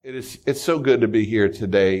It's so good to be here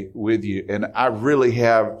today with you. And I really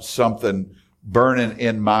have something burning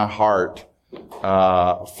in my heart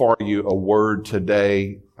for you, a word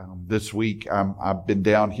today. This week, I've been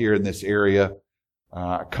down here in this area.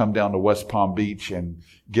 I come down to West Palm Beach and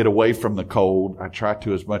get away from the cold. I try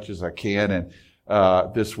to as much as I can. And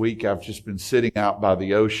this week, I've just been sitting out by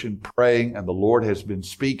the ocean praying, and the Lord has been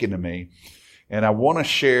speaking to me. And I want to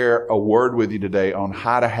share a word with you today on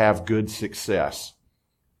how to have good success.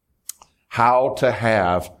 How to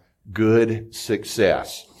have good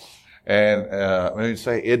success. And let me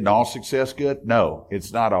say, isn't all success good? No,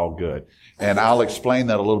 it's not all good. And I'll explain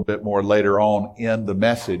that a little bit more later on in the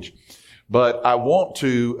message. But I want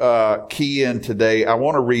to key in today. I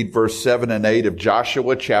want to read verse 7 and 8 of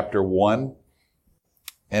Joshua chapter 1.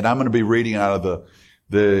 And I'm going to be reading out of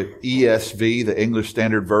the ESV, the English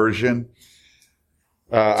Standard Version.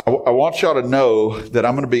 I want y'all to know that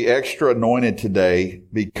I'm going to be extra anointed today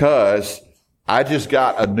because I just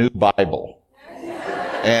got a new Bible.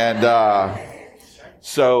 And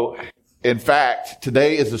so, in fact,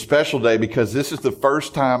 today is a special day because this is the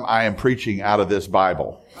first time I am preaching out of this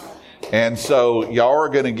Bible. And so y'all are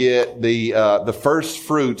going to get the first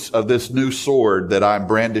fruits of this new sword that I'm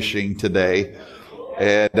brandishing today.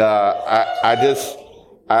 And I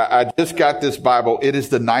just got this Bible. It is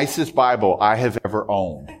the nicest Bible I have ever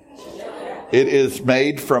owned. It is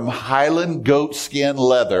made from Highland goat skin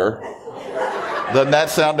leather. Doesn't that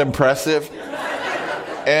sound impressive?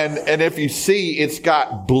 And if you see, it's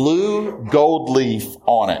got blue gold leaf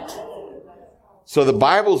on it. So the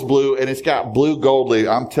Bible's blue and it's got blue gold leaf.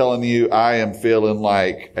 I'm telling you, I am feeling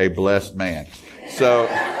like a blessed man. So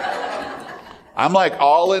I'm like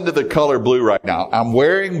all into the color blue right now. I'm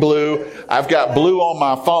wearing blue. I've got blue on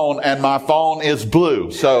my phone and my phone is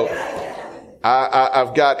blue. So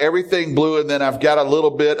I've got everything blue, and then I've got a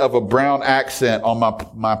little bit of a brown accent on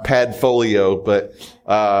my Padfolio, but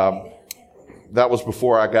that was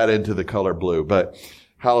before I got into the color blue. But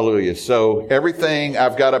hallelujah. So everything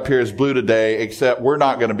I've got up here is blue today, except we're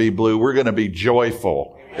not going to be blue. We're going to be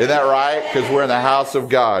joyful. Isn't that right? Because we're in the house of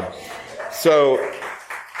God. So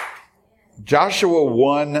Joshua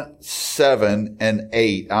 1, 7 and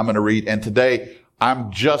 8, I'm going to read. And today,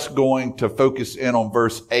 I'm just going to focus in on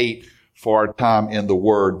verse 8 for our time in the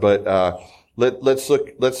Word. But let's look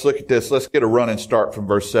at this. Let's get a running start from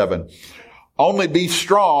verse 7. Only be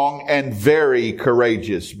strong and very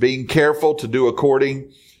courageous, being careful to do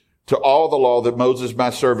according to all the law that Moses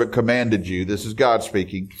my servant commanded you. This is God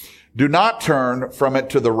speaking. Do not turn from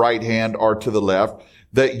it to the right hand or to the left,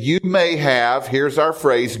 that you may have, here's our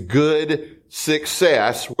phrase, good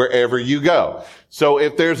success wherever you go. So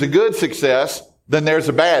if there's a good success, then there's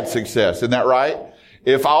a bad success. Isn't that right?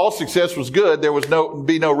 If all success was good, there was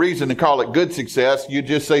be no reason to call it good success. You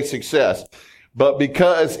just say success. But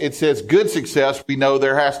because it says good success, we know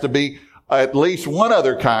there has to be at least one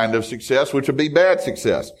other kind of success, which would be bad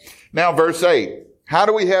success. Now, verse 8. How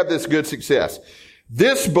do we have this good success?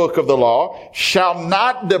 This book of the law shall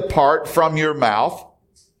not depart from your mouth,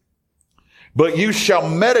 but you shall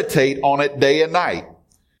meditate on it day and night,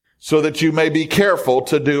 so that you may be careful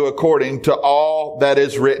to do according to all that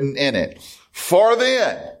is written in it. For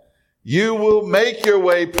then you will make your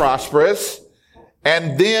way prosperous,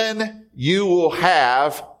 and then you will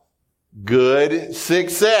have good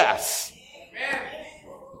success.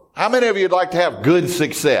 How many of you would like to have good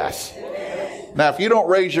success? Now, if you don't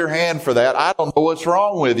raise your hand for that, I don't know what's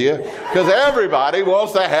wrong with you, because everybody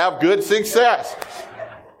wants to have good success.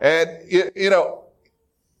 And, you know,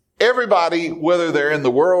 everybody, whether they're in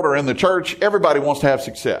the world or in the church, everybody wants to have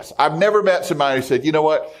success. I've never met somebody who said, you know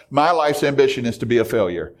what, my life's ambition is to be a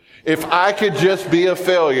failure. If I could just be a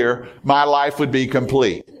failure, my life would be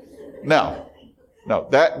complete. No,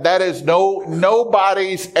 that is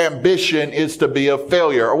nobody's ambition is to be a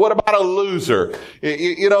failure. Or what about a loser?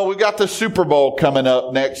 You know, we got the Super Bowl coming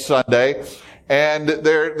up next Sunday, and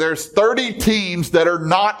there's 30 teams that are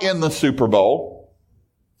not in the Super Bowl.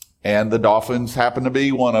 And the Dolphins happen to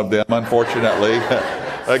be one of them, unfortunately.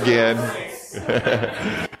 Again.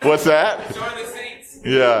 What's that?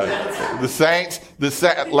 Yeah. The Saints.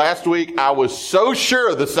 Last week, I was so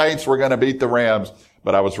sure the Saints were going to beat the Rams,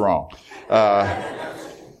 but I was wrong.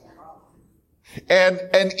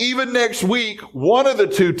 And even next week, one of the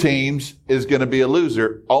two teams is going to be a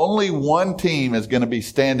loser. Only one team is going to be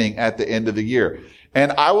standing at the end of the year.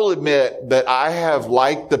 And I will admit that I have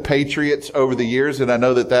liked the Patriots over the years, and I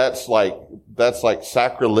know that that's like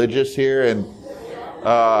sacrilegious here in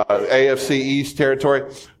AFC East territory.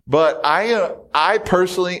 But I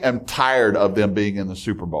personally am tired of them being in the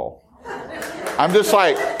Super Bowl. I'm just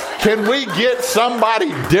like, can we get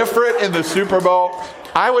somebody different in the Super Bowl?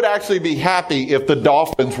 I would actually be happy if the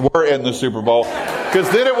Dolphins were in the Super Bowl, because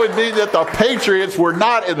then it would mean that the Patriots were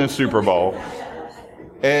not in the Super Bowl.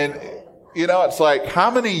 And, you know, it's like,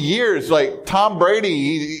 how many years, like Tom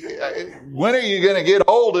Brady, when are you going to get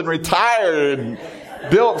old and retire and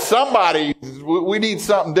build somebody? We need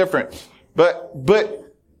something different. But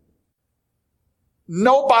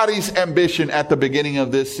nobody's ambition at the beginning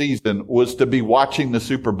of this season was to be watching the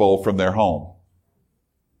Super Bowl from their home.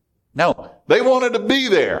 No, they wanted to be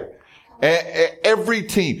there. Every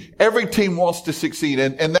team wants to succeed.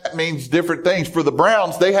 And that means different things. For the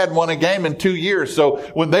Browns, they hadn't won a game in 2 years. So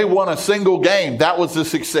when they won a single game, that was a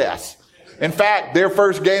success. In fact, their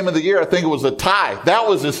first game of the year, I think it was a tie. That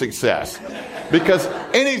was a success. Because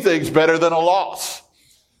anything's better than a loss.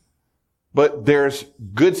 But there's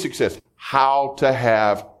good success. How to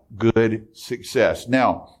have good success.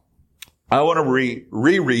 Now, I want to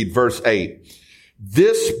reread verse 8.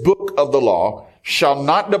 This book of the law shall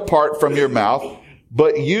not depart from your mouth,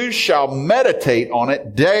 but you shall meditate on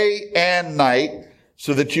it day and night,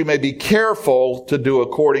 so that you may be careful to do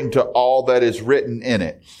according to all that is written in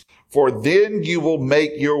it. For then you will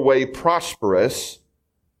make your way prosperous,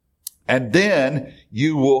 and then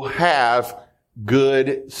you will have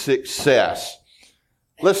good success.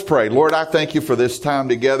 Let's pray. Lord, I thank you for this time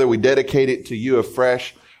together. We dedicate it to you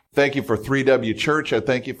afresh. Thank you for 3W Church. I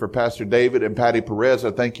thank you for Pastor David and Patty Perez.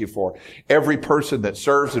 I thank you for every person that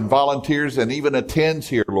serves and volunteers and even attends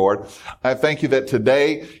here, Lord. I thank you that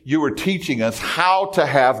today you are teaching us how to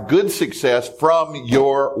have good success from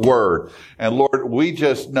your word. And Lord, we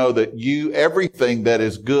just know that everything that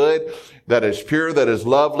is good, that is pure, that is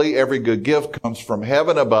lovely, every good gift comes from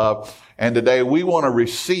heaven above. And today we want to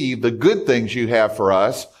receive the good things you have for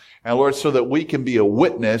us. And Lord, so that we can be a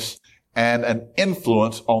witness and an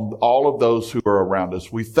influence on all of those who are around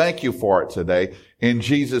us. We thank you for it today. In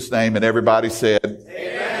Jesus' name. And everybody said,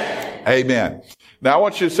 Amen. Amen. Now I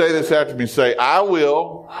want you to say this after me. Say, I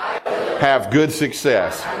will have good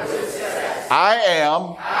success. I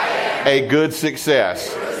am a good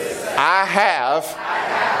success. I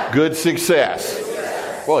have good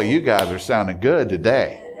success. Well, you guys are sounding good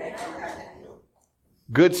today.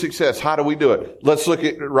 Good success. How do we do it? Let's look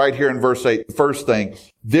at right here in verse 8. The first thing,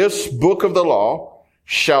 this book of the law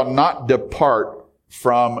shall not depart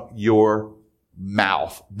from your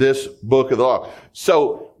mouth. This book of the law.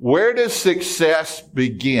 So where does success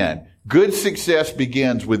begin? Good success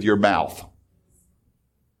begins with your mouth.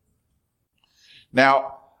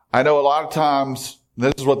 Now, I know a lot of times,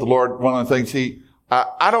 this is what the Lord, one of the things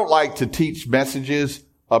I don't like to teach messages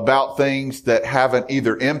about things that haven't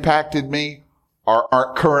either impacted me or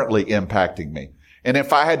aren't currently impacting me. And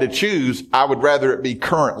if I had to choose, I would rather it be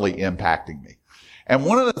currently impacting me. And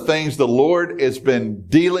one of the things the Lord has been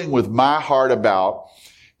dealing with my heart about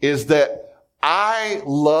is that I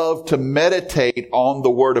love to meditate on the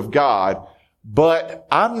Word of God, but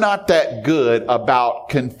I'm not that good about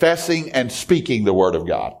confessing and speaking the Word of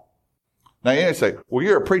God. Now you may say, well,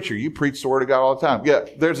 you're a preacher. You preach the Word of God all the time. Yeah,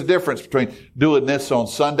 there's a difference between doing this on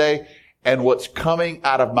Sunday and what's coming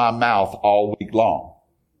out of my mouth all week long.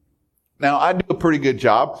 Now, I do a pretty good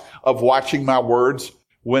job of watching my words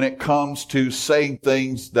when it comes to saying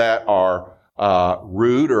things that are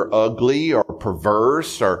rude or ugly or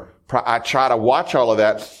perverse, or I try to watch all of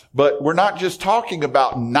that. But we're not just talking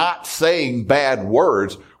about not saying bad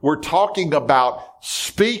words. We're talking about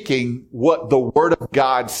speaking what the Word of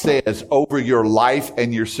God says over your life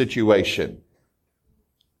and your situation.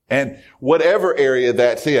 And whatever area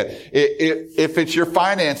that's in, if it's your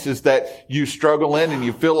finances that you struggle in and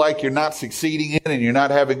you feel like you're not succeeding in and you're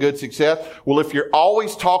not having good success, well, if you're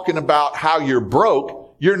always talking about how you're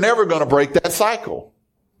broke, you're never going to break that cycle.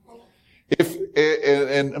 If,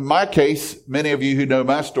 in my case, many of you who know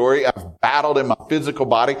my story, I've battled in my physical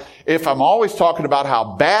body. If I'm always talking about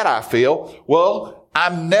how bad I feel, well,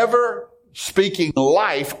 I'm never speaking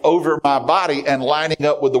life over my body and lining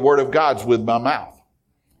up with the Word of God's with my mouth.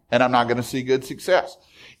 And I'm not going to see good success.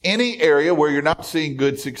 Any area where you're not seeing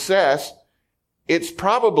good success, it's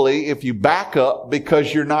probably, if you back up,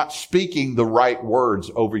 because you're not speaking the right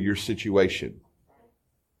words over your situation.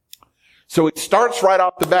 So it starts right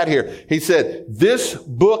off the bat here. He said, this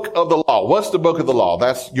book of the law. What's the book of the law?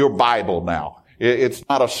 That's your Bible now. It's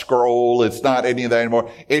not a scroll. It's not any of that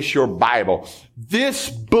anymore. It's your Bible. This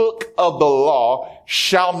book of the law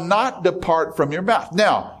shall not depart from your mouth.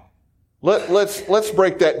 Now, let's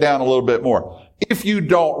break that down a little bit more. If you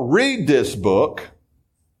don't read this book,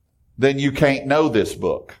 then you can't know this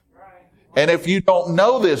book. And if you don't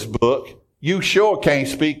know this book, you sure can't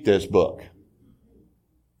speak this book.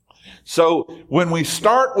 So when we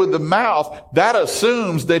start with the mouth, that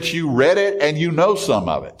assumes that you read it and you know some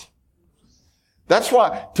of it. That's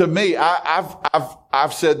why, to me,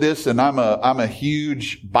 I've said this, and I'm a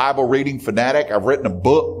huge Bible reading fanatic. I've written a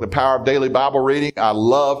book, The Power of Daily Bible Reading. I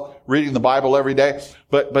love reading the Bible every day.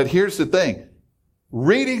 But here's the thing.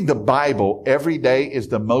 Reading the Bible every day is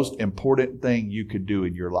the most important thing you could do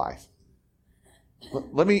in your life.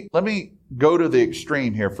 Let me go to the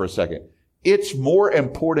extreme here for a second. It's more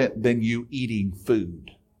important than you eating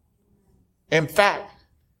food. In fact,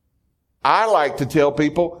 I like to tell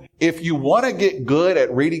people, if you want to get good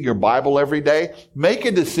at reading your Bible every day, make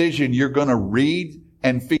a decision you're going to read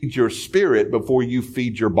and feed your spirit before you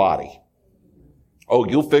feed your body. Oh,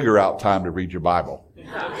 you'll figure out time to read your Bible.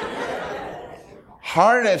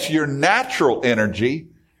 Harness your natural energy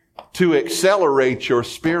to accelerate your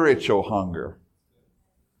spiritual hunger.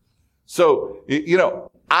 So,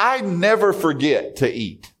 I never forget to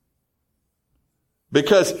eat.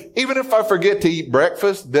 Because even if I forget to eat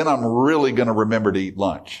breakfast, then I'm really going to remember to eat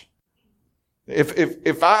lunch.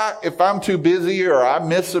 If I'm too busy or I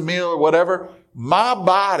miss a meal or whatever, my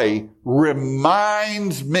body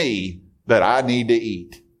reminds me that I need to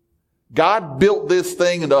eat. God built this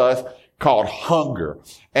thing into us called hunger.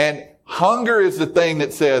 And hunger is the thing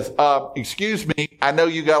that says, excuse me, I know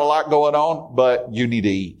you got a lot going on, but you need to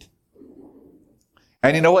eat.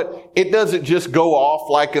 And you know what? It doesn't just go off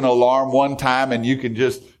like an alarm one time and you can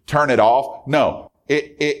just turn it off. No,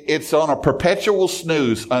 it's on a perpetual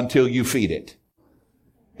snooze until you feed it.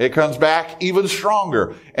 It comes back even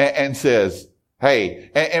stronger and says, hey,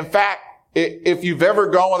 in fact, if you've ever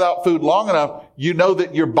gone without food long enough, you know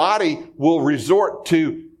that your body will resort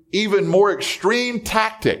to even more extreme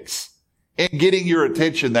tactics in getting your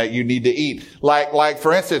attention that you need to eat. Like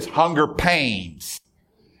for instance, hunger pains.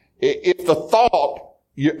 If the thought,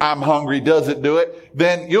 I'm hungry, doesn't do it,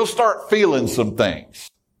 then you'll start feeling some things.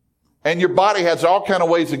 And your body has all kind of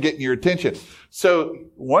ways of getting your attention. So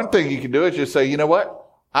one thing you can do is just say, you know what?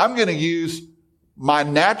 I'm going to use my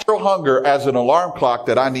natural hunger as an alarm clock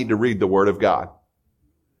that I need to read the Word of God.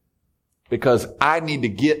 Because I need to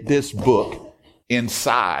get this book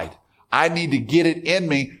inside. I need to get it in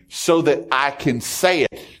me so that I can say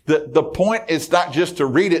it. The point is not just to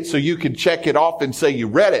read it so you can check it off and say you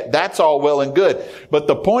read it. That's all well and good. But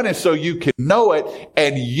the point is so you can know it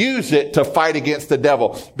and use it to fight against the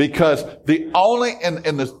devil. Because the only,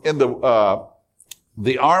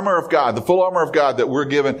 the armor of God, the full armor of God that we're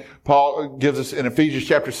given, Paul gives us in Ephesians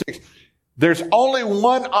chapter 6, there's only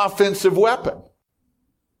one offensive weapon.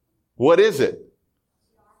 What is it?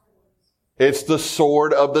 It's the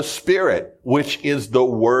sword of the Spirit, which is the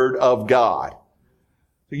Word of God.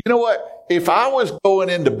 You know what? If I was going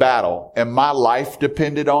into battle and my life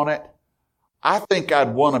depended on it, I think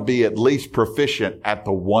I'd want to be at least proficient at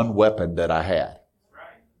the one weapon that I had.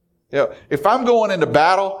 If I'm going into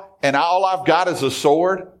battle and all I've got is a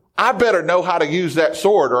sword, I better know how to use that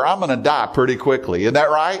sword or I'm going to die pretty quickly. Isn't that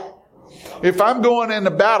right? If I'm going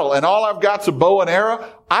into battle and all I've got's a bow and arrow,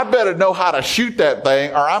 I better know how to shoot that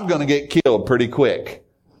thing or I'm going to get killed pretty quick.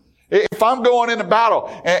 If I'm going into battle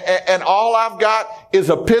and all I've got is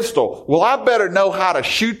a pistol, well, I better know how to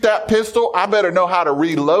shoot that pistol. I better know how to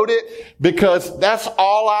reload it because that's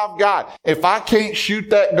all I've got. If I can't shoot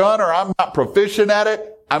that gun or I'm not proficient at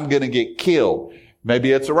it, I'm going to get killed.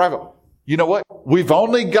 Maybe it's a rifle. You know what? We've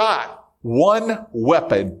only got one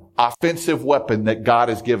weapon, offensive weapon that God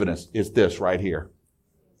has given us. It's this right here.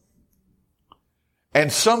 And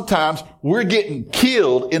sometimes we're getting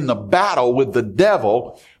killed in the battle with the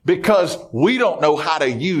devil because we don't know how to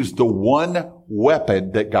use the one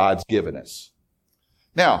weapon that God's given us.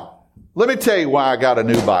 Now, let me tell you why I got a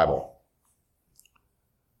new Bible.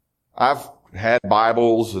 I've had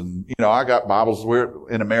Bibles and, I got Bibles.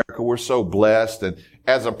 In America, we're so blessed. And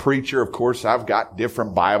as a preacher, of course, I've got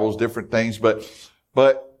different Bibles, different things.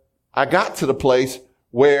 But I got to the place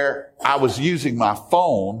where I was using my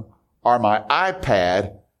phone or my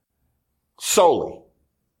iPad solely.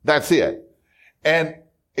 That's it. And,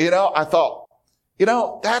 I thought,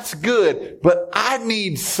 that's good, but I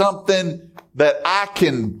need something that I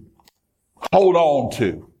can hold on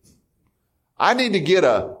to. I need to get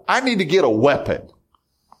a weapon.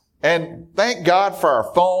 And thank God for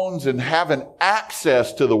our phones and having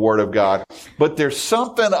access to the Word of God. But there's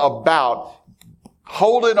something about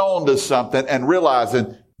holding on to something and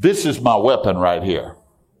realizing this is my weapon right here.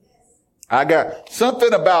 I got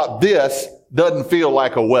something about this doesn't feel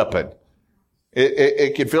like a weapon.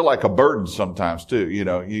 It can feel like a burden sometimes too.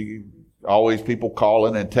 You always people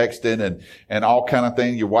calling and texting and all kind of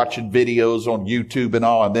things. You're watching videos on YouTube and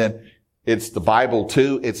all, and then it's the Bible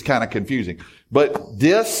too. It's kind of confusing. But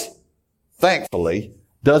this thankfully,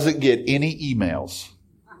 doesn't get any emails.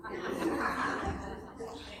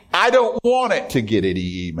 I don't want it to get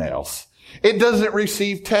any emails. It doesn't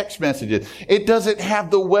receive text messages. It doesn't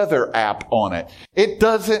have the weather app on it. It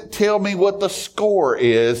doesn't tell me what the score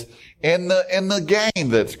is in the game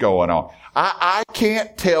that's going on. I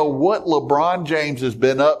can't tell what LeBron James has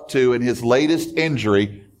been up to in his latest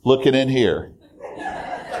injury looking in here.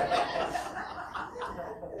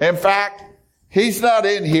 In fact, he's not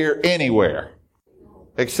in here anywhere.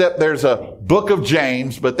 Except there's a book of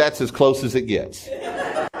James, but that's as close as it gets.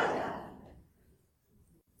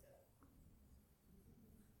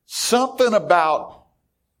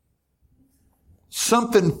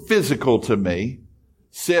 Something physical to me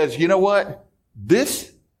says, you know what?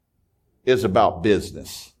 This is about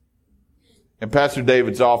business. In Pastor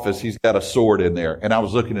David's office, he's got a sword in there. And I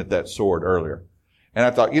was looking at that sword earlier. And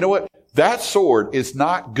I thought, you know what? That sword is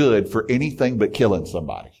not good for anything but killing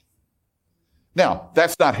somebody. Now,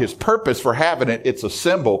 that's not his purpose for having it. It's a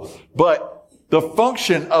symbol. But the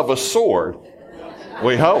function of a sword,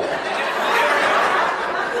 we hope.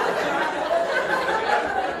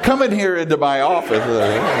 Come in here into my office.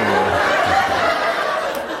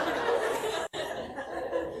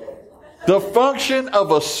 The function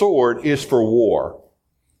of a sword is for war.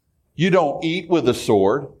 You don't eat with a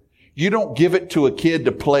sword. You don't give it to a kid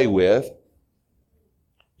to play with.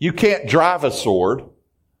 You can't drive a sword.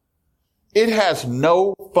 It has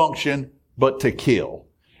no function but to kill.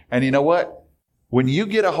 And you know what? When you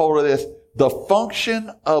get a hold of this, the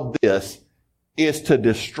function of this is to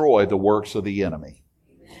destroy the works of the enemy.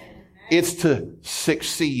 It's to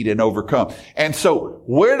succeed and overcome. And so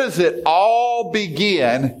where does it all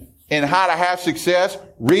begin in how to have success?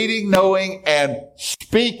 Reading, knowing, and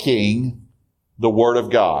speaking the Word of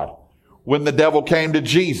God. When the devil came to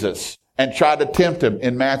Jesus and tried to tempt him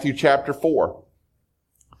in Matthew chapter 4.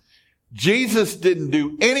 Jesus didn't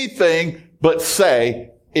do anything but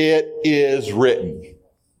say, it is written.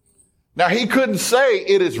 Now, he couldn't say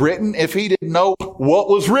it is written if he didn't know what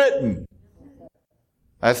was written.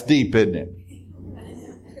 That's deep, isn't it?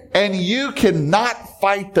 And you cannot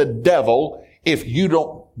fight the devil if you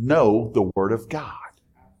don't know the Word of God.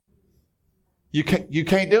 You can't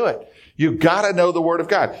do it. You've got to know the Word of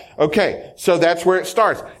God. Okay, so that's where it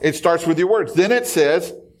starts. It starts with your words. Then it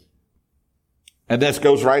says, and this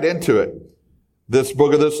goes right into it. This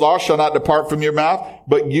book of this law shall not depart from your mouth,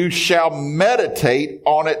 but you shall meditate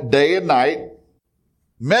on it day and night.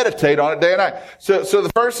 Meditate on it day and night. So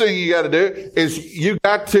the first thing you got to do is you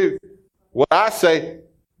got to, what I say,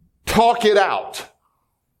 talk it out.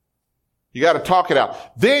 You got to talk it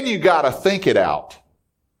out. Then you got to think it out.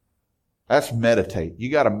 That's meditate. You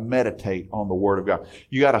got to meditate on the Word of God.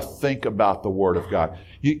 You got to think about the Word of God.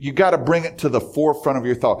 You got to bring it to the forefront of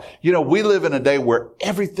your thought. You know, we live in a day where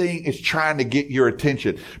everything is trying to get your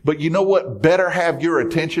attention. But you know what better have your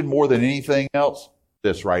attention more than anything else?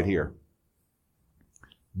 This right here.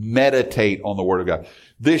 Meditate on the Word of God.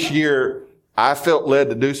 This year, I felt led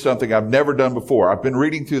to do something I've never done before. I've been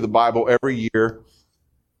reading through the Bible every year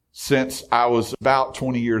since I was about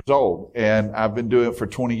 20 years old. And I've been doing it for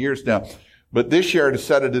 20 years now. But this year I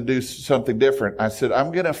decided to do something different. I said,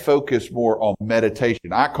 I'm going to focus more on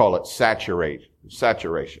meditation. I call it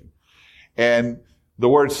saturation. And the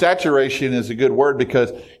word saturation is a good word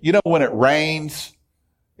because, you know, when it rains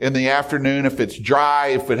in the afternoon, if it's dry,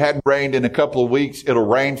 if it hadn't rained in a couple of weeks, it'll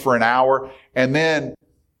rain for an hour. And then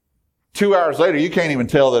 2 hours later, you can't even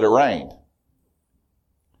tell that it rained.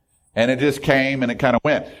 And it just came and it kind of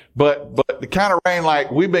went. But the kind of rain like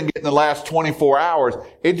we've been getting the last 24 hours,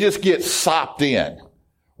 it just gets sopped in.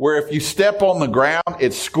 Where if you step on the ground,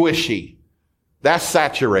 it's squishy. That's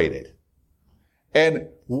saturated. And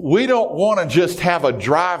we don't want to just have a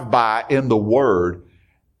drive-by in the Word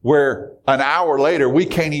where an hour later we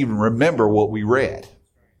can't even remember what we read.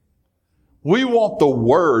 We want the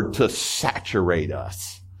Word to saturate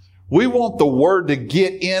us. We want the Word to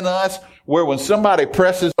get in us where when somebody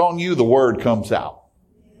presses on you, the Word comes out.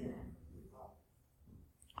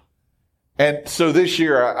 And so this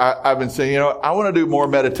year, I've been saying, you know, I want to do more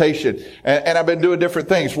meditation. And I've been doing different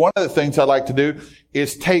things. One of the things I like to do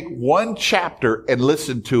is take one chapter and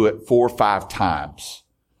listen to it 4 or 5 times.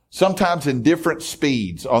 Sometimes in different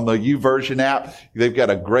speeds. On the YouVersion app, they've got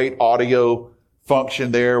a great audio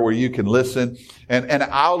function there where you can listen. And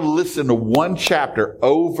I'll listen to one chapter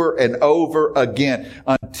over and over again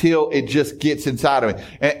until it just gets inside of me.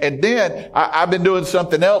 And then I've been doing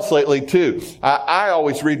something else lately too. I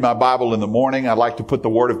always read my Bible in the morning. I like to put the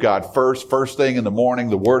Word of God first thing in the morning,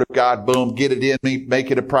 the Word of God, boom, get it in me,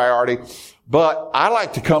 make it a priority. But I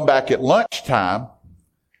like to come back at lunchtime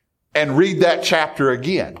and read that chapter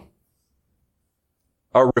again.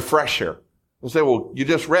 a refresher. We'll say, well, you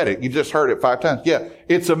just read it. You just heard it 5 times. Yeah,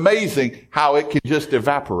 it's amazing how it can just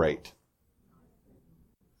evaporate.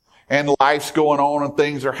 And life's going on and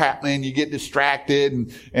things are happening. You get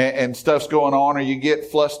distracted and stuff's going on, or you get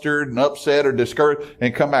flustered and upset or discouraged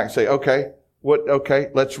and come back and say, okay,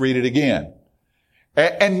 let's read it again.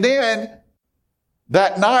 And then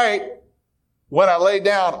that night when I lay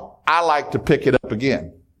down, I like to pick it up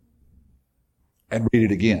again and read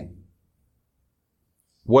it again.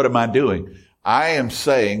 What am I doing? I am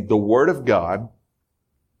saying the Word of God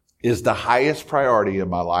is the highest priority in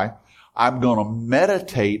my life. I'm going to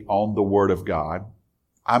meditate on the Word of God.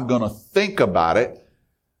 I'm going to think about it.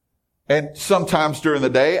 And sometimes during the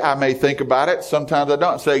day, I may think about it. Sometimes I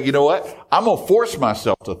don't. Say, you know what? I'm going to force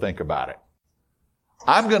myself to think about it.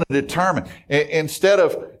 I'm going to determine. Instead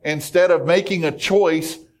of making a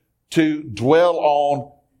choice to dwell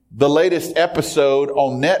on the latest episode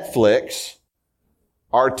on Netflix,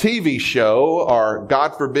 or TV show, or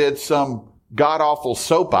God forbid some god-awful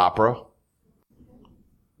soap opera,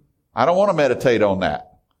 I don't want to meditate on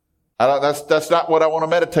that. That's not what I want to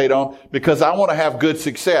meditate on, because I want to have good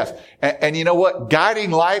success. And you know what?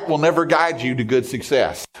 Guiding light will never guide you to good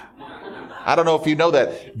success. I don't know if you know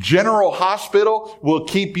that. General Hospital will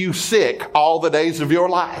keep you sick all the days of your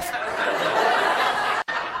life.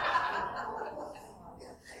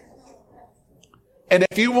 And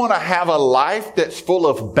if you want to have a life that's full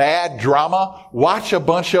of bad drama, watch a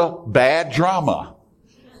bunch of bad drama.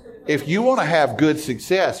 If you want to have good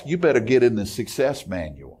success, you better get in the success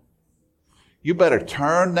manual. You better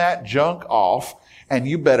turn that junk off, and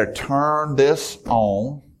you better turn this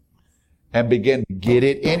on and begin to get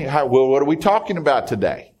it in. Well, what are we talking about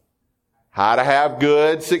today? How to have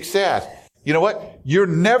good success. You know what? You're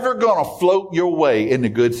never going to float your way into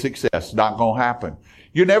good success. It's not going to happen.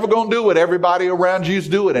 You're never going to do what everybody around you is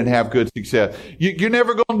doing and have good success. You're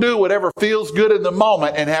never going to do whatever feels good in the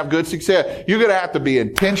moment and have good success. You're going to have to be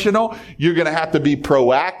intentional. You're going to have to be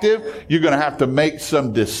proactive. You're going to have to make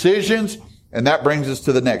some decisions. And that brings us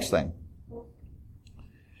to the next thing.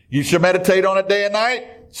 You should meditate on it day and night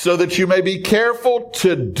so that you may be careful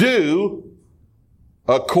to do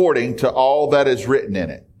according to all that is written in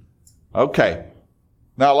it. Okay.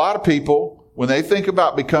 Now, a lot of people, when they think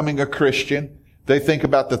about becoming a Christian, they think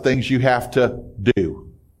about the things you have to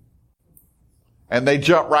do. And they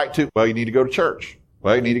jump right to, well, you need to go to church.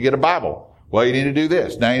 Well, you need to get a Bible. Well, you need to do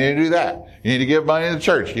this. Now you need to do that. You need to give money to the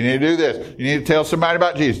church. You need to do this. You need to tell somebody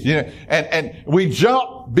about Jesus. You know, and we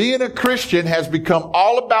jump. Being a Christian has become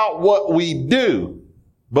all about what we do,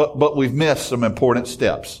 but we've missed some important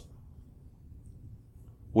steps.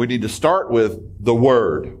 We need to start with the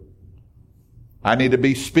Word. I need to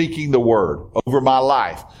be speaking the Word over my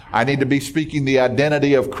life. I need to be speaking the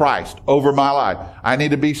identity of Christ over my life. I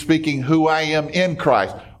need to be speaking who I am in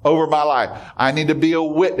Christ over my life. I need to be a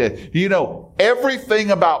witness. You know, everything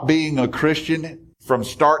about being a Christian from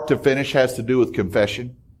start to finish has to do with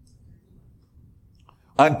confession.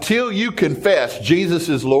 Until you confess Jesus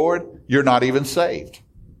is Lord, you're not even saved.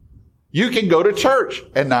 You can go to church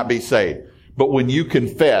and not be saved. But when you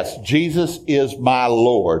confess Jesus is my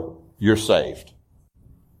Lord, you're saved.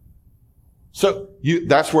 So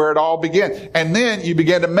that's where it all began. And then you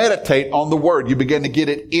begin to meditate on the Word. You begin to get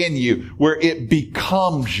it in you where it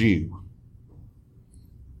becomes you.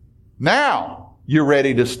 Now you're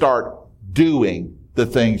ready to start doing the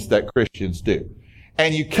things that Christians do.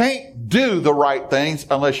 And you can't do the right things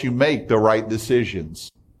unless you make the right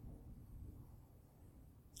decisions.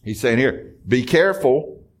 He's saying here, be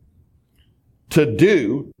careful to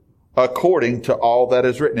do according to all that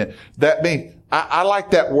is written in. That means, I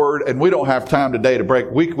like that word, and we don't have time today to break.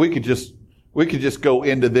 We could just go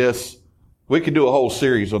into this. We could do a whole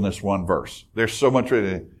series on this one verse. There's so much written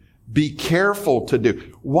in it. Be careful to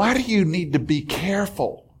do. Why do you need to be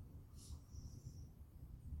careful?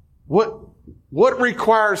 What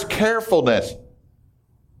requires carefulness?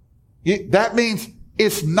 That means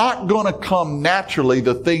it's not going to come naturally,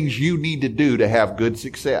 the things you need to do to have good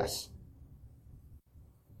success.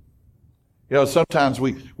 You know, sometimes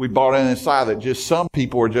we bought in inside that just some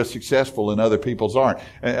people are just successful and other people aren't.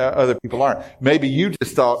 Maybe you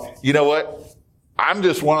just thought, you know what? I'm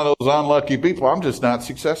just one of those unlucky people. I'm just not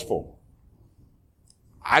successful.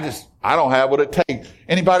 I don't have what it takes.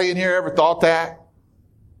 Anybody in here ever thought that?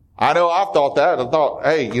 I know I've thought that. I thought,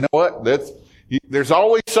 hey, you know what? There's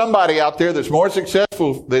always somebody out there that's more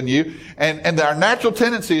successful than you. And our natural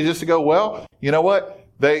tendency is just to go, well, you know what?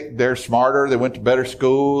 They're smarter. They went to better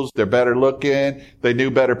schools. They're better looking. They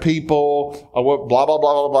knew better people. Blah, blah, blah,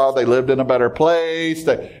 blah, blah. They lived in a better place.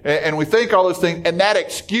 And we think all those things, and that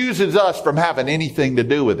excuses us from having anything to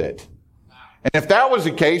do with it. And if that was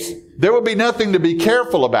the case, there would be nothing to be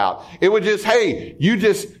careful about. It would just, hey,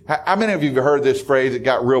 how many of you have heard this phrase? It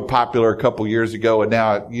got real popular a couple years ago, and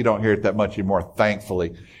now you don't hear it that much anymore,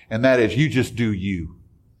 thankfully. And that is, you just do you.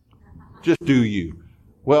 Just do you.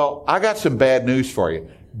 Well, I got some bad news for you.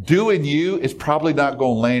 Doing you is probably not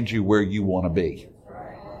going to land you where you want to be.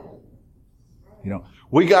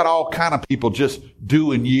 We got all kind of people just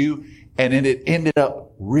doing you, and then it ended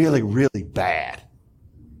up really, really bad.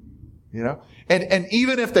 And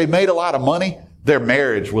even if they made a lot of money, their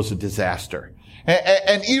marriage was a disaster.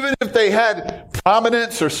 And even if they had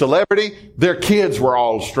prominence or celebrity, their kids were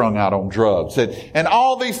all strung out on drugs. And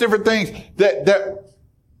all these different things that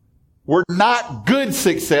were not good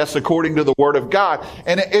success according to the Word of God.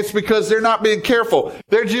 And it's because they're not being careful.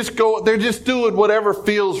 They're just doing whatever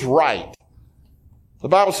feels right. The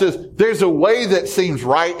Bible says there's a way that seems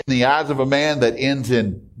right in the eyes of a man that ends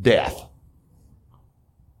in death.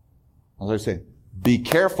 As I say, be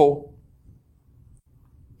careful.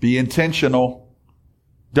 Be intentional.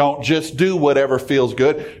 Don't just do whatever feels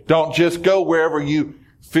good. Don't just go wherever you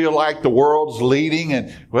feel like the world's leading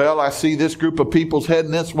and, well, I see this group of people's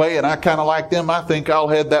heading this way and I kind of like them. I think I'll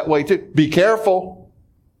head that way too. Be careful.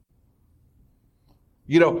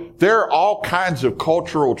 There are all kinds of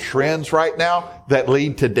cultural trends right now that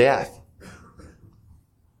lead to death.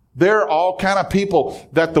 There are all kind of people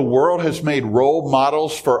that the world has made role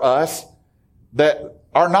models for us that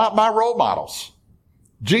are not my role models.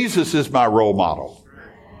 Jesus is my role model.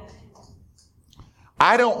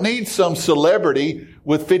 I don't need some celebrity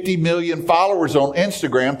with 50 million followers on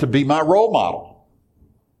Instagram to be my role model.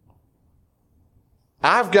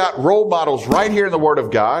 I've got role models right here in the Word of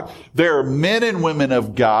God. There are men and women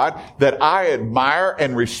of God that I admire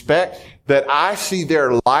and respect, that I see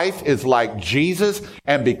their life is like Jesus.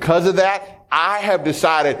 And because of that, I have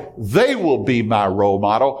decided they will be my role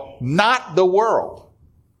model, not the world.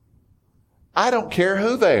 I don't care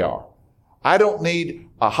who they are. I don't need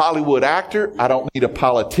a Hollywood actor. I don't need a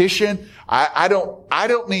politician. I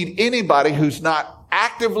don't need anybody who's not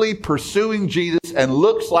actively pursuing Jesus and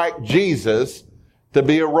looks like Jesus to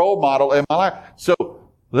be a role model in my life. So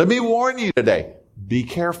let me warn you today, be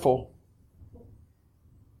careful.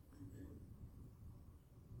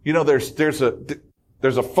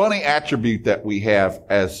 There's a funny attribute that we have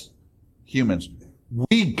as humans.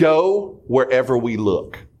 We go wherever we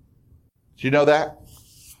look. Do you know that?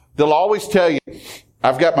 They'll always tell you,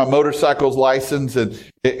 I've got my motorcycles license, and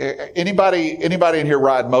anybody in here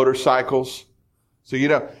ride motorcycles? So,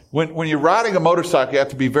 when you're riding a motorcycle, you have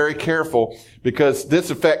to be very careful because this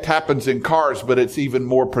effect happens in cars, but it's even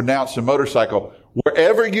more pronounced in motorcycle.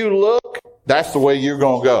 Wherever you look, that's the way you're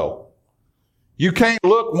going to go. You can't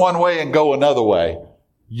look one way and go another way.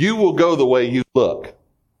 You will go the way you look.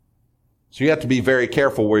 So you have to be very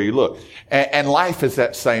careful where you look. And life is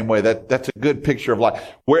that same way. That's a good picture of life.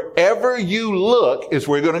 Wherever you look is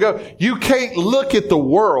where you're going to go. You can't look at the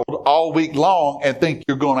world all week long and think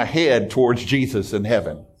you're going to head towards Jesus in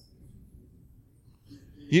heaven.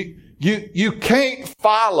 You can't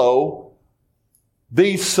follow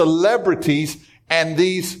these celebrities and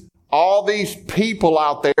all these people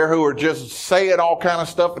out there who are just saying all kind of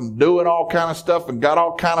stuff and doing all kind of stuff and got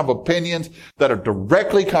all kind of opinions that are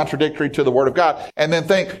directly contradictory to the Word of God, and then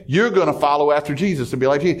think you're going to follow after Jesus and be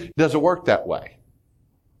like, it doesn't work that way.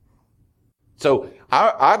 So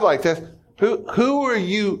I'd like to ask, who are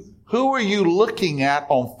you looking at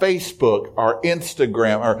on Facebook or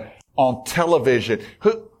Instagram or on television?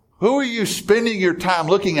 Who are you spending your time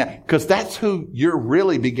looking at? Because that's who you're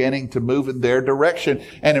really beginning to move in their direction.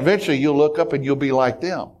 And eventually you'll look up and you'll be like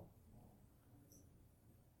them.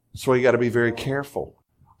 That's why you got to be very careful.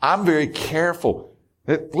 I'm very careful.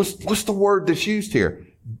 What's the word that's used here?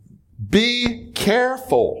 Be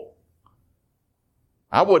careful.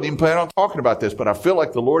 I wasn't even planning on talking about this, but I feel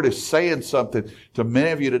like the Lord is saying something to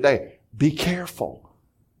many of you today. Be careful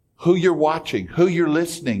who you're watching, who you're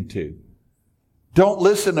listening to. Don't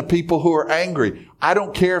listen to people who are angry. I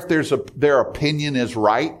don't care if their opinion is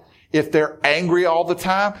right. If they're angry all the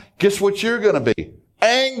time, guess what you're going to be?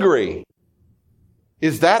 Angry.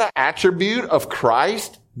 Is that an attribute of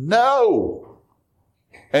Christ? No.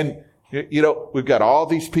 And, we've got all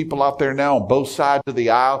these people out there now on both sides of the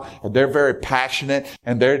aisle, and they're very passionate,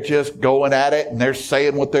 and they're just going at it, and they're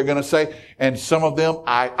saying what they're going to say. And some of them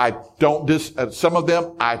some of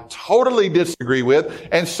them I totally disagree with,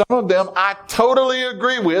 and some of them I totally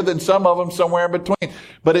agree with, and some of them somewhere in between.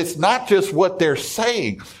 But it's not just what they're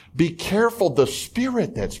saying. Be careful the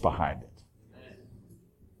spirit that's behind it.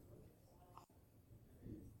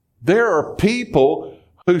 There are people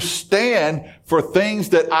who stand for things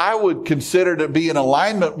that I would consider to be in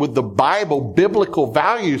alignment with the Bible, biblical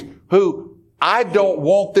values, who I don't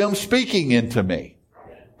want them speaking into me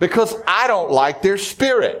because I don't like their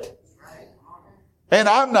spirit. And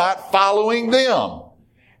I'm not following them.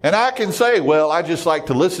 And I can say, well, I just like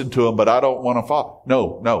to listen to them, but I don't want to follow.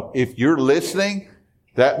 No. If you're listening,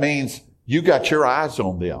 that means you got your eyes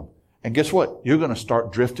on them. And guess what? You're going to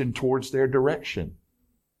start drifting towards their direction.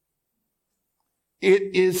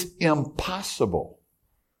 It is impossible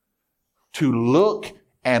to look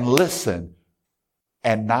and listen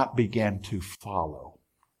and not begin to follow.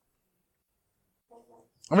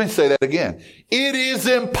 Let me say that again. It is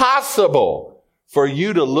impossible for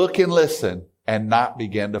you to look and listen and not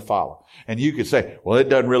begin to follow. And you could say, well, it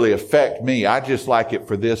doesn't really affect me. I just like it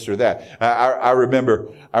for this or that. I remember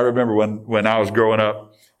when I was growing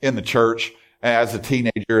up in the church as a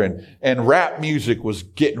teenager, and rap music was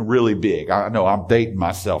getting really big. I know I'm dating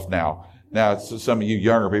myself now. Now, some of you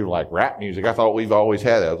younger people are like, rap music? I thought we've always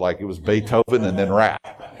had that. Like it was Beethoven and then rap.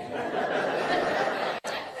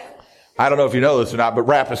 I don't know if you know this or not, but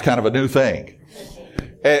rap is kind of a new thing.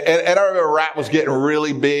 And I remember rap was getting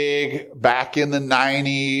really big back in the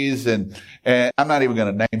 90s. And I'm not even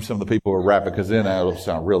going to name some of the people who were rapping because then I'll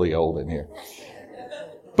sound really old in here.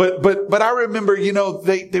 But I remember,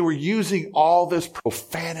 they were using all this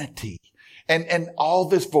profanity and all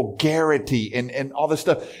this vulgarity and all this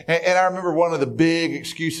stuff. And I remember one of the big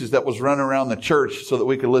excuses that was running around the church so that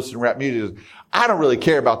we could listen to rap music is, I don't really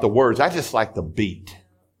care about the words. I just like the beat.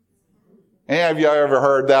 Any of y'all ever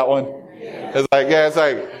heard that one? It's like,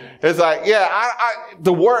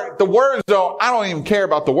 the words I don't even care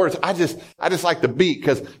about the words. I just like the beat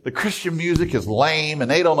because the Christian music is lame and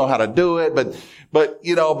they don't know how to do it. But,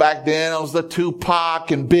 back then it was the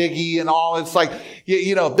Tupac and Biggie and all. It's like,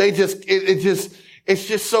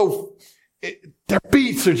 their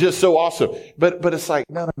beats are just so awesome. But it's like,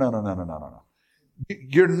 no.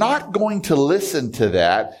 You're not going to listen to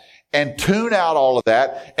that and tune out all of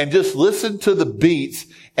that and just listen to the beats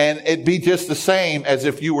and it'd be just the same as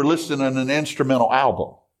if you were listening to an instrumental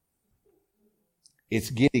album. It's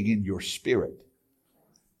getting in your spirit.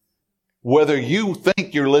 Whether you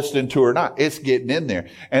think you're listening to it or not, it's getting in there.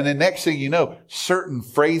 And the next thing you know, certain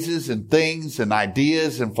phrases and things and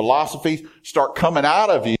ideas and philosophies start coming out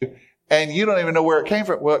of you and you don't even know where it came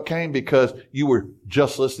from. Well, it came because you were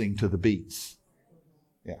just listening to the beats.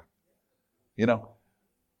 Yeah.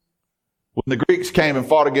 When the Greeks came and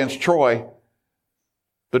fought against Troy,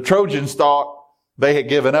 the Trojans thought they had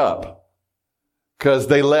given up because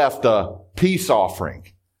they left a peace offering.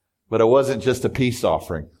 But it wasn't just a peace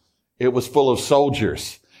offering. It was full of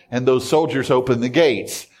soldiers. And those soldiers opened the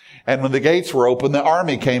gates. And when the gates were open, the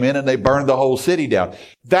army came in and they burned the whole city down.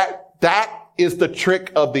 That is the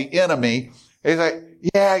trick of the enemy. It's like,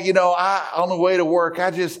 on the way to work, I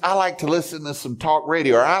like to listen to some talk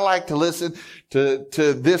radio, or I like to listen to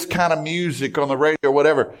this kind of music on the radio or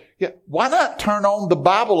whatever. Yeah. Why not turn on the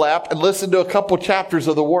Bible app and listen to a couple chapters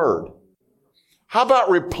of the Word? How about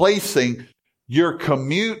replacing your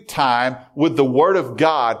commute time with the Word of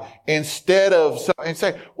God instead of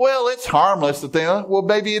saying, well, it's harmless. Well,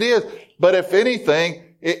 maybe it is. But if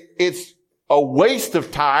anything, it's a waste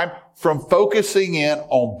of time from focusing in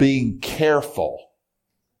on being careful.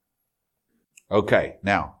 Okay,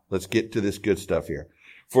 now let's get to this good stuff here.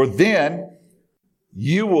 For then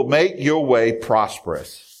you will make your way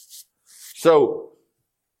prosperous. So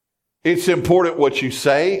it's important what you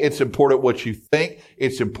say. It's important what you think.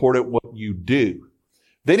 It's important what you do.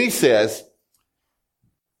 Then he says,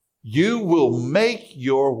 you will make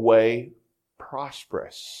your way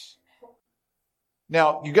prosperous.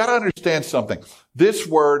 Now, you got to understand something. This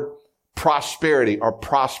word prosperity or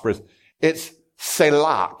prosperous, it's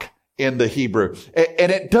selak in the Hebrew.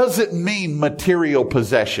 And it doesn't mean material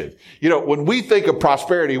possession. When we think of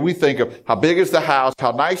prosperity, we think of how big is the house,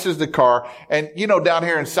 how nice is the car. And, down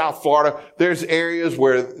here in South Florida, there's areas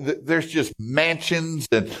where there's just mansions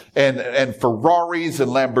and Ferraris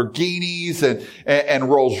and Lamborghinis and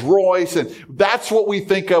Rolls Royce. And that's what we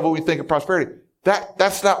think of when we think of prosperity.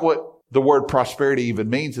 That's not what the word prosperity even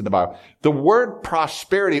means in the Bible. The word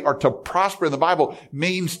prosperity, or to prosper in the Bible,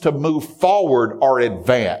 means to move forward or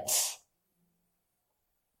advance.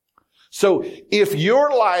 So if your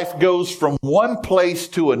life goes from one place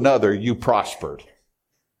to another, you prospered.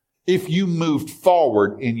 If you moved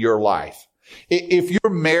forward in your life. If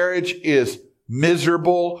your marriage is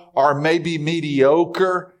miserable or maybe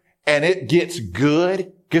mediocre and it gets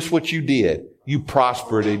good, guess what you did? You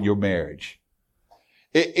prospered in your marriage.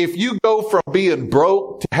 If you go from being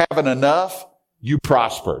broke to having enough, you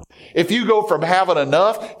prospered. If you go from having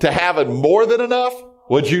enough to having more than enough,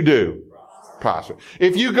 What'd you do? Prosper.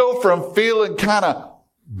 If you go from feeling kind of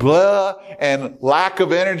blah and lack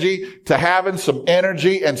of energy to having some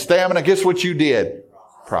energy and stamina, guess what you did?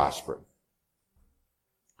 Prosper.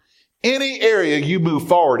 Any area you move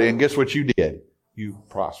forward in, guess what you did? You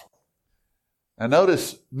prosper. Now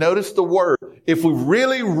notice the word. If we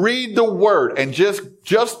really read the word and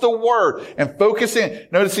just the word and focus in,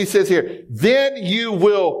 notice he says here, then you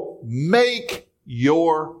will make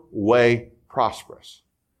your way prosperous.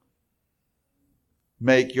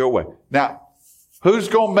 Make your way. Now, who's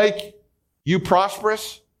going to make you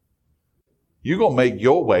prosperous? You're going to make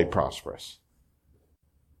your way prosperous.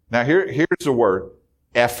 Now here's the word,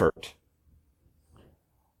 effort.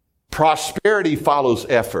 Prosperity follows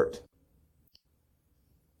effort.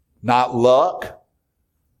 Not luck,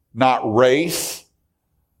 not race,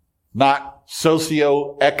 not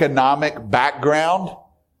socioeconomic background,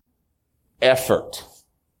 effort.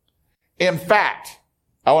 In fact,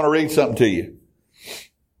 I want to read something to you.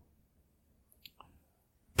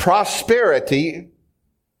 Prosperity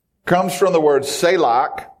comes from the word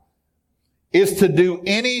selach, is to do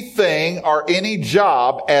anything or any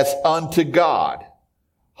job as unto God,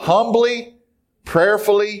 humbly,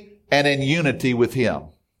 prayerfully, and in unity with Him.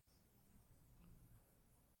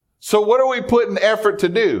 So what are we putting effort to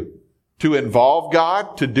do? To involve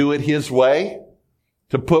God, to do it His way,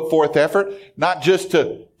 to put forth effort, not just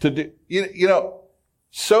to do, you know,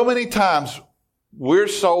 so many times we're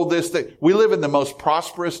sold this thing. We live in the most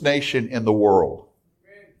prosperous nation in the world.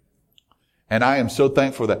 And I am so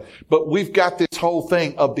thankful for that. But we've got this whole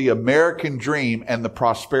thing of the American dream and the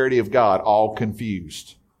prosperity of God all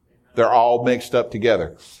confused. They're all mixed up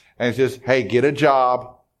together. And it's just, hey, get a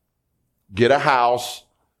job, get a house,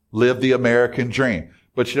 live the American dream.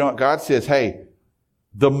 But you know what? God says, hey,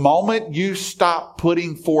 the moment you stop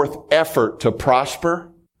putting forth effort to prosper,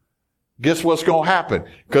 guess what's going to happen?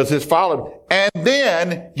 Because it's followed. And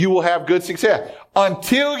then you will have good success.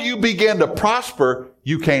 Until you begin to prosper,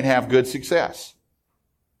 you can't have good success.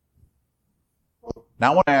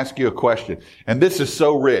 Now I want to ask you a question. And this is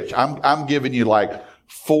so rich. I'm giving you like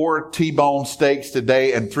 4 T-bone steaks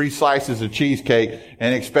today and 3 slices of cheesecake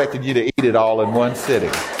and expecting you to eat it all in one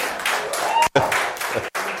sitting.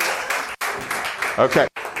 Okay.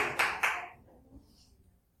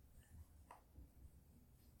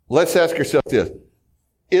 Let's ask yourself this.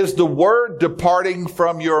 Is the word departing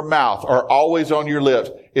from your mouth or always on your lips,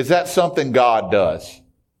 is that something God does?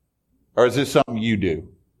 Or is it something you do?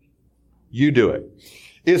 You do it.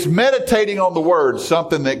 Is meditating on the word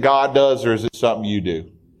something that God does, or is it something you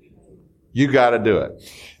do? You got to do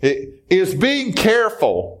it. Is being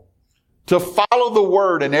careful to follow the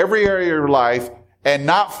word in every area of your life and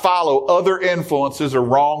not follow other influences or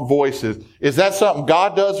wrong voices, is that something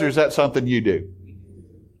God does, or is that something you do?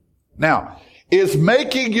 Now, is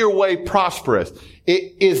making your way prosperous,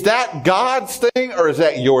 is that God's thing or is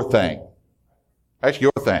that your thing? That's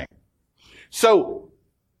your thing. So,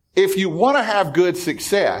 if you want to have good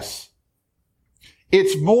success,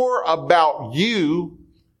 it's more about you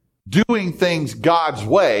doing things God's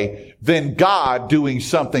way than God doing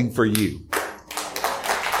something for you.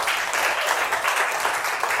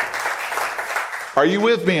 Are you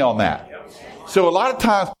with me on that? So a lot of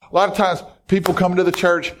times people come to the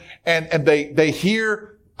church and they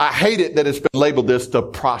hear, I hate it that it's been labeled this, the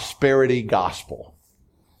prosperity gospel.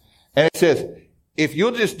 And it says, if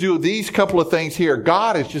you'll just do these couple of things here,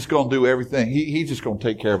 God is just going to do everything. He's just going to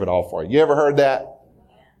take care of it all for you. You ever heard that?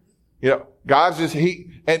 You know, God's just, and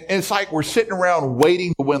it's like we're sitting around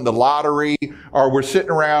waiting to win the lottery, or we're sitting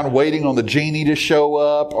around waiting on the genie to show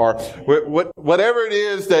up, or whatever it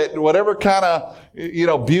is that, whatever kind of, you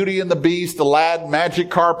know, Beauty and the Beast, Aladdin, magic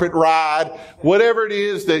carpet ride, whatever it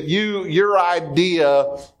is that your idea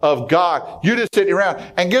of God, you're just sitting around.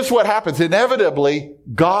 And guess what happens? Inevitably,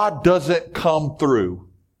 God doesn't come through.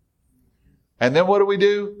 And then what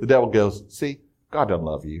do? The devil goes, see, God doesn't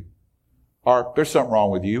love you. Or there's something wrong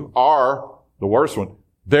with you. Or the worst one,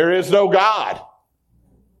 there is no God.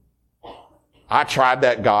 I tried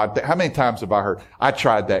that God thing. How many times have I heard, I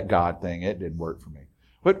tried that God thing. It didn't work for me.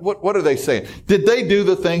 What are they saying? Did they do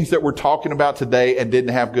the things that we're talking about today and didn't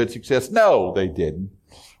have good success? No, they didn't.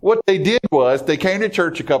 What they did was they came to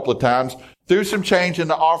church a couple of times, threw some change in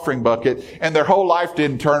the offering bucket, and their whole life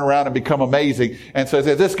didn't turn around and become amazing. And so they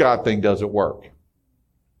said, this God thing doesn't work.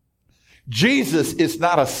 Jesus is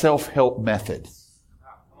not a self-help method.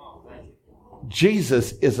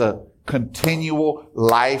 Jesus is a continual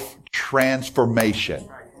life transformation.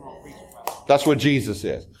 That's what Jesus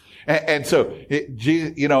is. And so,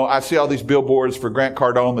 I see all these billboards for Grant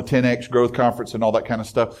Cardone, the 10X Growth Conference and all that kind of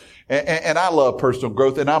stuff. And I love personal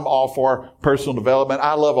growth, and I'm all for personal development.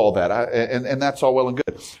 I love all that. And that's all well and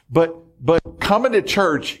good. But coming to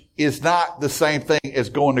church is not the same thing as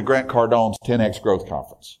going to Grant Cardone's 10X Growth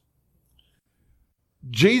Conference.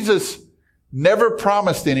 Jesus never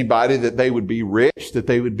promised anybody that they would be rich, that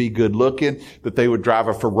they would be good looking, that they would drive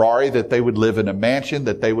a Ferrari, that they would live in a mansion,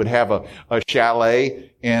 that they would have a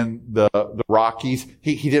chalet in the Rockies.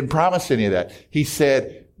 He didn't promise any of that. He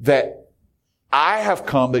said that I have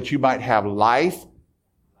come that you might have life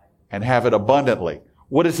and have it abundantly.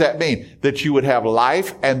 What does that mean? That you would have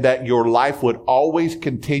life and that your life would always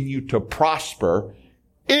continue to prosper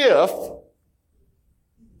if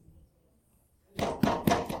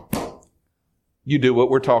you do what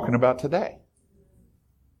we're talking about today.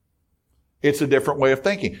 It's a different way of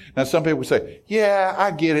thinking. Now, some people say, yeah,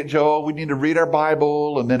 I get it, Joel. We need to read our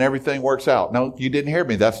Bible and then everything works out. No, you didn't hear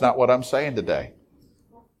me. That's not what I'm saying today.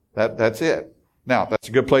 That's it. Now, that's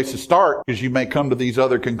a good place to start because you may come to these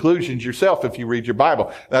other conclusions yourself if you read your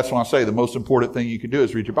Bible. That's why I say the most important thing you can do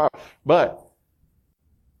is read your Bible. But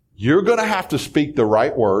you're going to have to speak the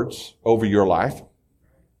right words over your life.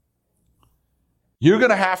 You're going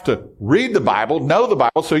to have to read the Bible, know the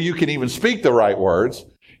Bible, so you can even speak the right words.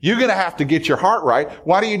 You're going to have to get your heart right.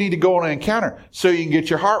 Why do you need to go on an encounter? So you can get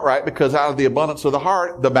your heart right, because out of the abundance of the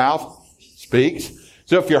heart, the mouth speaks.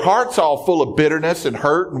 So if your heart's all full of bitterness and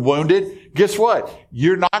hurt and wounded, guess what?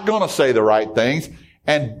 You're not going to say the right things.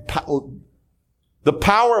 And the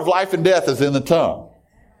power of life and death is in the tongue.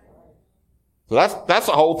 So that's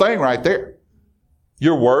the whole thing right there.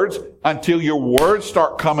 Your words, until your words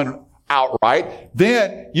start coming outright,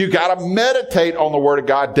 then you got to meditate on the Word of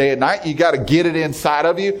God day and night. You got to get it inside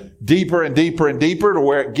of you deeper and deeper and deeper to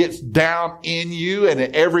where it gets down in you and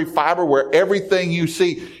in every fiber, where everything you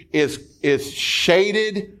see is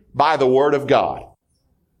shaded by the Word of God.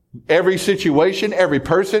 Every situation, every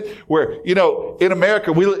person, where, in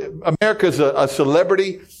America, America's a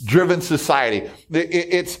celebrity-driven society.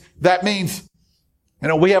 That means,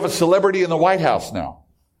 we have a celebrity in the White House now,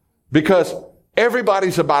 because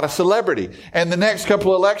everybody's about a celebrity. And the next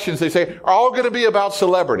couple of elections, they say, are all going to be about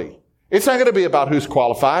celebrity. It's not going to be about who's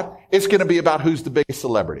qualified. It's going to be about who's the biggest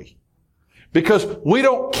celebrity. Because we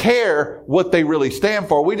don't care what they really stand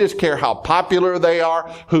for. We just care how popular they are,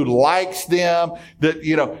 who likes them,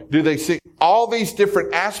 do they see all these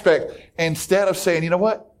different aspects, instead of saying, you know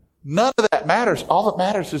what? None of that matters. All that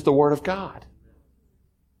matters is the Word of God.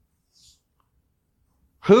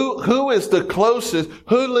 Who is the closest,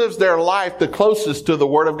 who lives their life the closest to the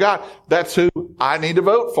Word of God? That's who I need to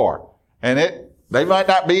vote for. And they might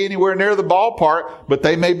not be anywhere near the ballpark, but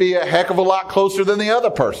they may be a heck of a lot closer than the other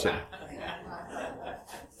person.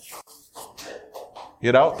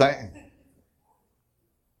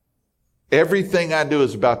 Everything I do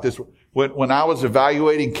is about this. When I was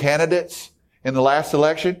evaluating candidates in the last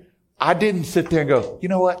election, I didn't sit there and go, you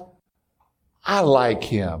know what? I like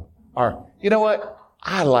him. Or, you know what?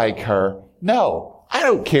 I like her. No, I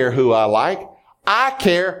don't care who I like. I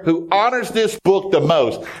care who honors this book the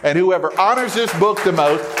most. And whoever honors this book the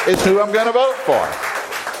most is who I'm going to vote for.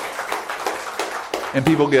 And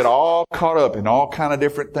people get all caught up in all kind of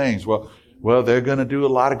different things. Well, they're going to do a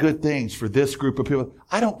lot of good things for this group of people.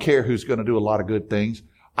 I don't care who's going to do a lot of good things.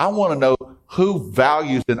 I want to know who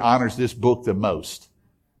values and honors this book the most.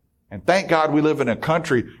 And thank God we live in a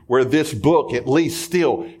country where this book at least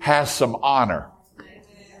still has some honor.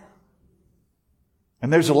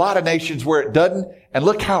 And there's a lot of nations where it doesn't, and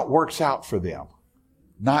look how it works out for them.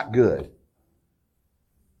 Not good.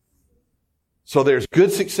 So there's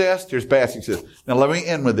good success, there's bad success. Now let me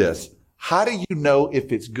end with this. How do you know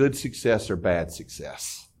if it's good success or bad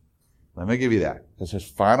success? Let me give you that. That's his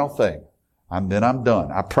final thing. Then I'm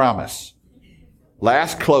done. I promise.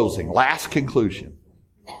 Last closing, last conclusion.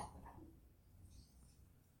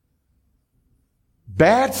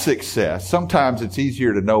 Bad success, sometimes it's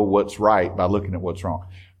easier to know what's right by looking at what's wrong.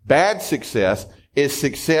 Bad success is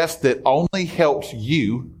success that only helps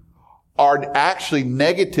you or actually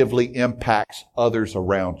negatively impacts others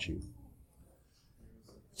around you.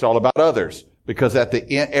 It's all about others, because at the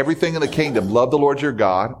end, everything in the kingdom, love the Lord your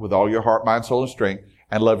God with all your heart, mind, soul, and strength,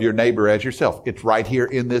 and love your neighbor as yourself. It's right here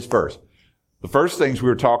in this verse. The first things we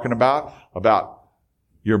were talking about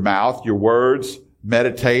your mouth, your words,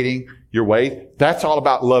 meditating, your way, that's all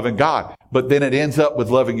about loving God. But then it ends up with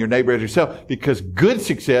loving your neighbor as yourself, because good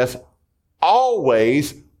success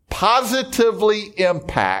always positively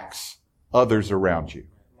impacts others around you.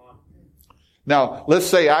 Now, let's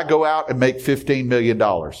say I go out and make $15 million.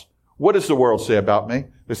 What does the world say about me?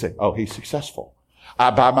 They say, oh, he's successful. I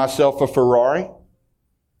buy myself a Ferrari.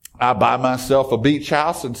 I buy myself a beach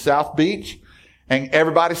house in South Beach. And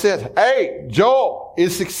everybody says, hey, Joel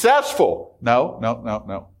is successful.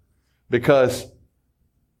 No. Because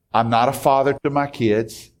I'm not a father to my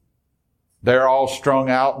kids. They're all strung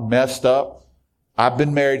out and messed up. I've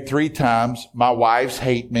been married 3 times. My wives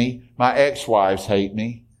hate me. My ex-wives hate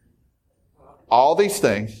me. All these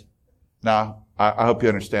things. Now, I hope you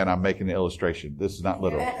understand I'm making an illustration. This is not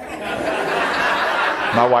literal.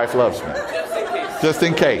 My wife loves me. Just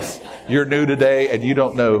in case you're new today and you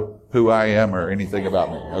don't know who I am or anything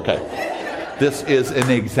about me. Okay. This is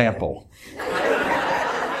an example.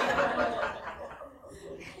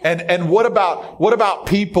 And what about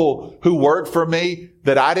people who work for me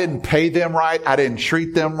that I didn't pay them right? I didn't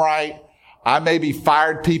treat them right. I maybe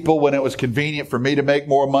fired people when it was convenient for me to make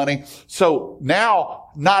more money. So now,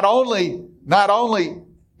 not only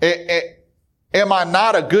am I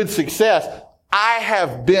not a good success, I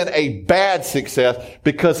have been a bad success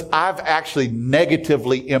because I've actually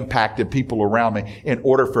negatively impacted people around me in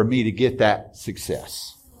order for me to get that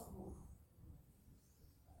success.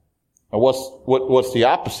 Now what's the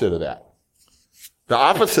opposite of that? The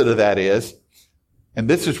opposite of that is, and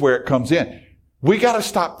this is where it comes in, we got to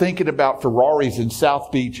stop thinking about Ferraris in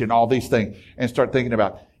South Beach and all these things and start thinking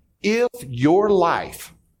about if your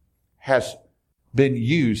life has been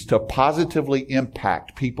used to positively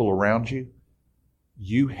impact people around you,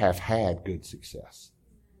 you have had good success.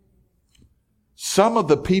 Some of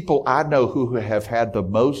the people I know who have had the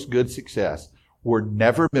most good success were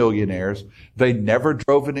never millionaires. They never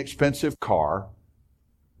drove an expensive car.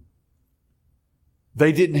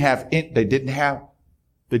 They didn't have a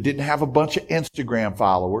bunch of Instagram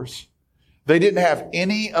followers. They didn't have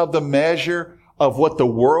any of the measure of what the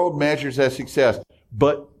world measures as success,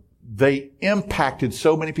 but they impacted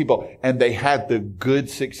so many people and they had the good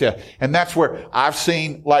success. And that's where I've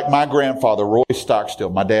seen, like my grandfather, Roy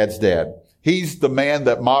Stockstill, my dad's dad. He's the man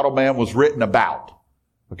that Model Man was written about.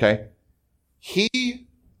 Okay. He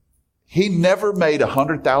never made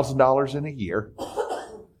 $100,000 in a year.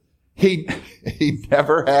 He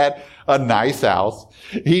never had a nice house.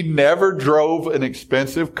 He never drove an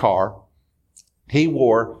expensive car. He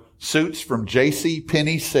wore suits from J.C.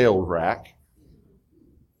 Penney sale rack.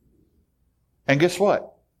 And guess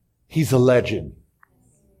what? He's a legend.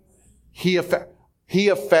 He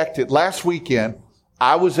affected. Last weekend,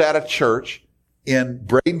 I was at a church in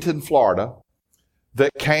Bradenton, Florida,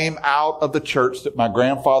 that came out of the church that my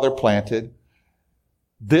grandfather planted.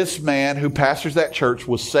 This man who pastors that church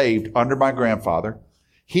was saved under my grandfather.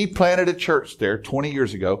 He planted a church there 20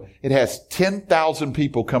 years ago. It has 10,000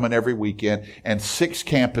 people coming every weekend and 6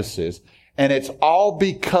 campuses. And it's all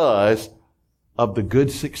because of the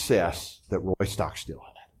good success that Roy Stockstill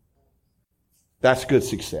had. That's good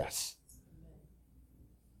success.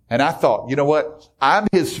 And I thought, you know what? I'm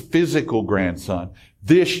his physical grandson.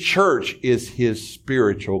 This church is his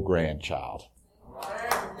spiritual grandchild.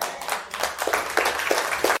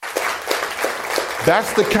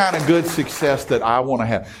 That's the kind of good success that I want to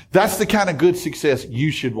have. That's the kind of good success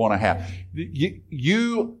you should want to have.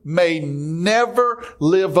 You may never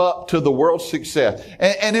live up to the world's success.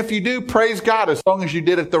 And if you do, praise God, as long as you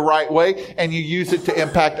did it the right way and you use it to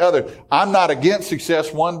impact others. I'm not against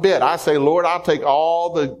success one bit. I say, Lord, I'll take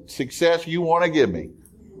all the success you want to give me.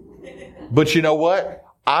 But you know what?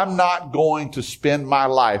 I'm not going to spend my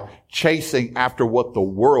life chasing after what the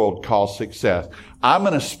world calls success. I'm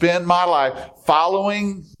going to spend my life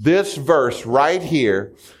following this verse right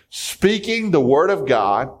here, speaking the Word of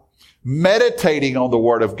God, meditating on the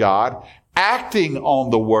Word of God, acting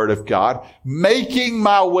on the Word of God, making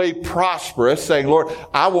my way prosperous, saying, Lord,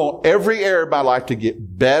 I want every area of my life to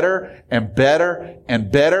get better and better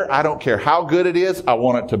and better. I don't care how good it is. I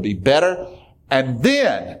want it to be better. And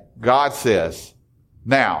then God says,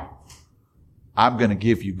 now, I'm going to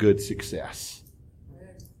give you good success.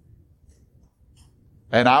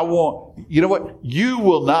 And I want, you know what? You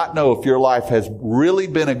will not know if your life has really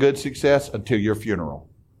been a good success until your funeral.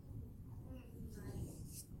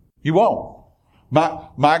 You won't.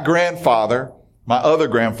 My grandfather, my other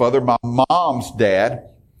grandfather, my mom's dad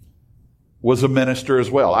was a minister as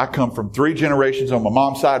well. I come from 3 generations on my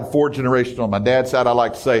mom's side, 4 generations on my dad's side. I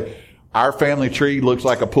like to say our family tree looks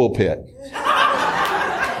like a pulpit.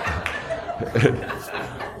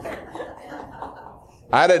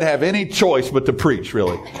 I didn't have any choice but to preach,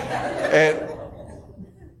 really.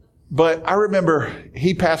 But I remember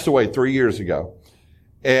he passed away 3 years ago.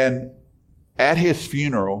 And at his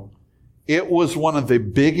funeral, it was one of the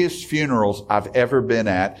biggest funerals I've ever been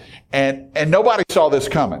at. And nobody saw this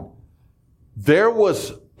coming. There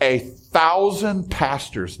was 1,000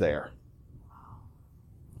 pastors there.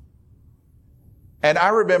 And I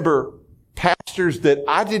remember pastors that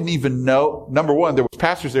I didn't even know. Number one, there was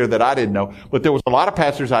pastors there that I didn't know, but there was a lot of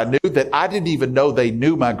pastors I knew that I didn't even know they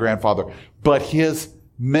knew my grandfather. But his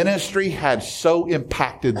ministry had so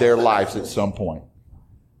impacted their lives at some point.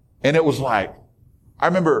 And it was like, I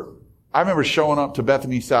remember showing up to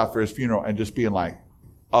Bethany South for his funeral and just being like,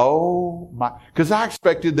 oh my, because I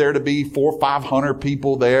expected there to be 400 or 500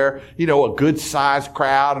 people there, a good sized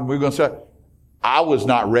crowd. And we were going to say, I was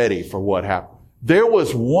not ready for what happened. There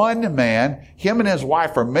was one man, him and his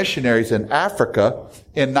wife are missionaries in Africa,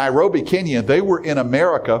 in Nairobi, Kenya. They were in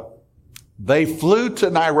America. They flew to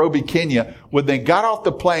Nairobi, Kenya. When they got off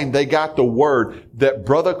the plane, they got the word that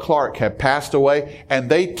Brother Clark had passed away, and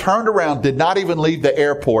they turned around, did not even leave the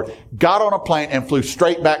airport, got on a plane and flew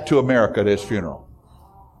straight back to America at his funeral.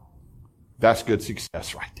 That's good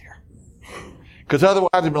success right there. Because otherwise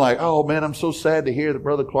it'd be like, oh man, I'm so sad to hear that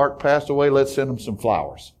Brother Clark passed away. Let's send him some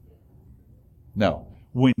flowers. No.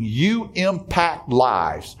 When you impact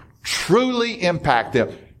lives, truly impact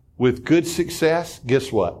them with good success,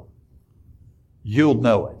 guess what? You'll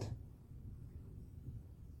know it.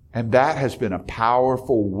 And that has been a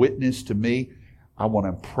powerful witness to me. I want to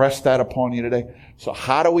impress that upon you today. So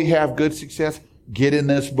how do we have good success? Get in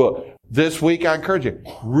this book. This week, I encourage you,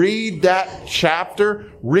 read that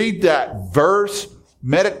chapter, read that verse,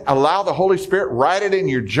 allow the Holy Spirit, write it in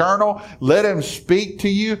your journal, let Him speak to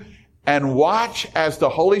you, and watch as the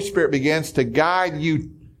Holy Spirit begins to guide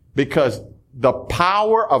you, because the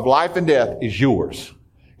power of life and death is yours.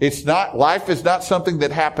 Life is not something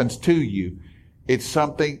that happens to you. It's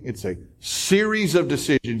a series of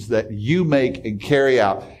decisions that you make and carry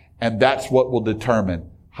out, and that's what will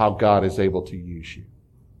determine how God is able to use you.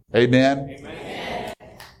 Amen? Amen.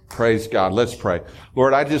 Praise God. Let's pray.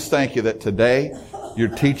 Lord, I just thank you that today you're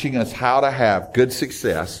teaching us how to have good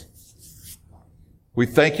success. We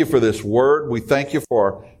thank you for this word. We thank you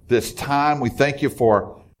for this time. We thank you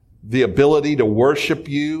for the ability to worship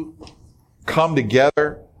you, come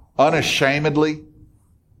together unashamedly,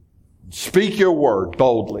 speak your word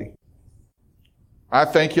boldly. I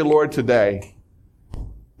thank you, Lord, today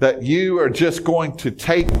that you are just going to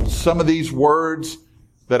take some of these words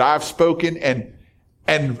that I've spoken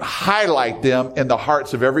and highlight them in the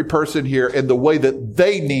hearts of every person here in the way that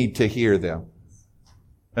they need to hear them.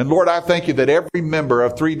 And Lord, I thank you that every member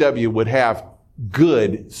of 3W would have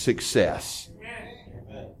good success.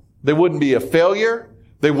 Amen. They wouldn't be a failure.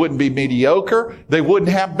 They wouldn't be mediocre. They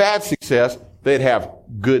wouldn't have bad success. They'd have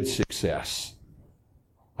good success.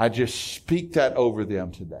 I just speak that over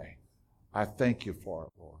them today. I thank you for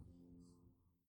it, Lord.